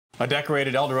A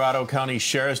decorated El Dorado County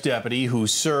Sheriff's deputy who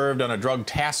served on a drug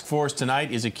task force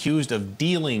tonight is accused of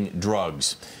dealing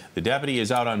drugs. The deputy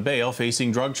is out on bail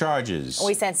facing drug charges.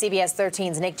 We sent CBS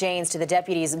 13's Nick Janes to the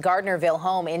deputy's Gardnerville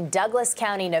home in Douglas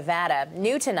County, Nevada.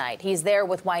 New tonight, he's there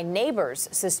with why neighbors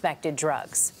suspected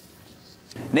drugs.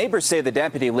 Neighbors say the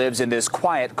deputy lives in this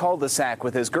quiet cul-de-sac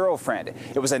with his girlfriend.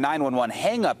 It was a 911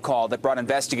 hang-up call that brought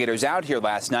investigators out here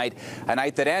last night, a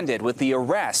night that ended with the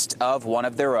arrest of one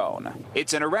of their own.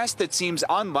 It's an arrest that seems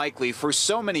unlikely for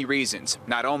so many reasons.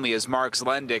 Not only is Mark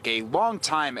Zlendick a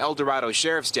longtime El Dorado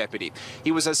Sheriff's deputy,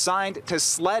 he was assigned to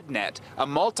Slednet, a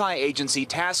multi-agency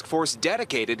task force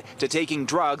dedicated to taking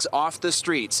drugs off the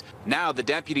streets. Now the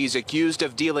deputy is accused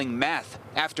of dealing meth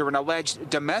after an alleged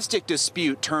domestic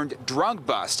dispute turned drug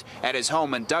bust at his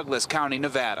home in Douglas County,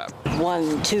 Nevada.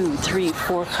 1, 2, 3,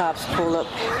 4 cops pull up,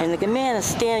 and the man is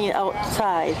standing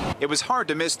outside. It was hard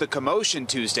to miss the commotion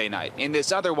Tuesday night in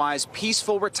this otherwise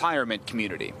peaceful retirement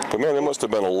community. But man, there must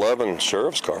have been 11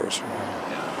 sheriff's cars.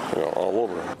 All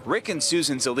over. Rick and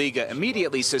Susan Zaliga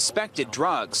immediately suspected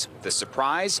drugs. The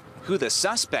surprise? Who the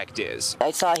suspect is.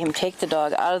 I saw him take the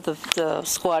dog out of the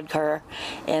squad car,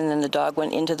 and then the dog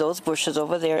went into those bushes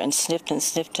over there and sniffed and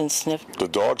sniffed and sniffed. The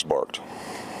dogs barked.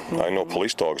 I know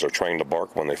police dogs are trained to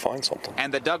bark when they find something.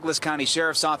 And the Douglas County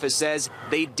Sheriff's Office says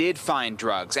they did find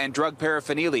drugs and drug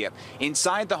paraphernalia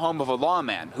inside the home of a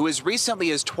lawman who as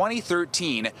recently as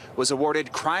 2013 was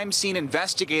awarded Crime Scene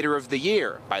Investigator of the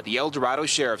Year by the El Dorado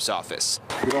Sheriff's Office.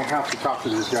 You don't have to talk to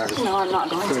these guys. No, I'm not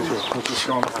going to. Let's just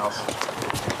go in the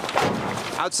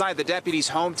house. Outside the deputy's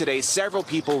home today, several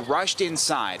people rushed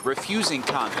inside, refusing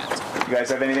comment. You guys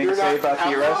have anything to say about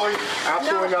the arrest?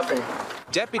 Absolutely nothing.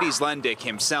 Deputy Zlendick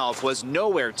himself was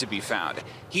nowhere to be found.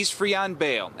 He's free on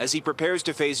bail as he prepares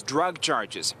to face drug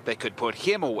charges that could put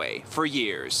him away for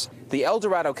years. The El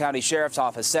Dorado County Sheriff's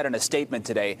Office said in a statement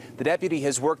today the deputy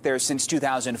has worked there since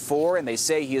 2004, and they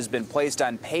say he has been placed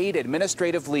on paid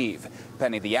administrative leave,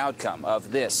 pending the outcome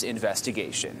of this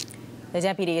investigation. The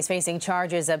deputy is facing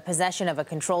charges of possession of a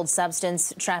controlled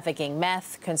substance, trafficking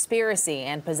meth, conspiracy,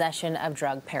 and possession of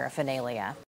drug paraphernalia.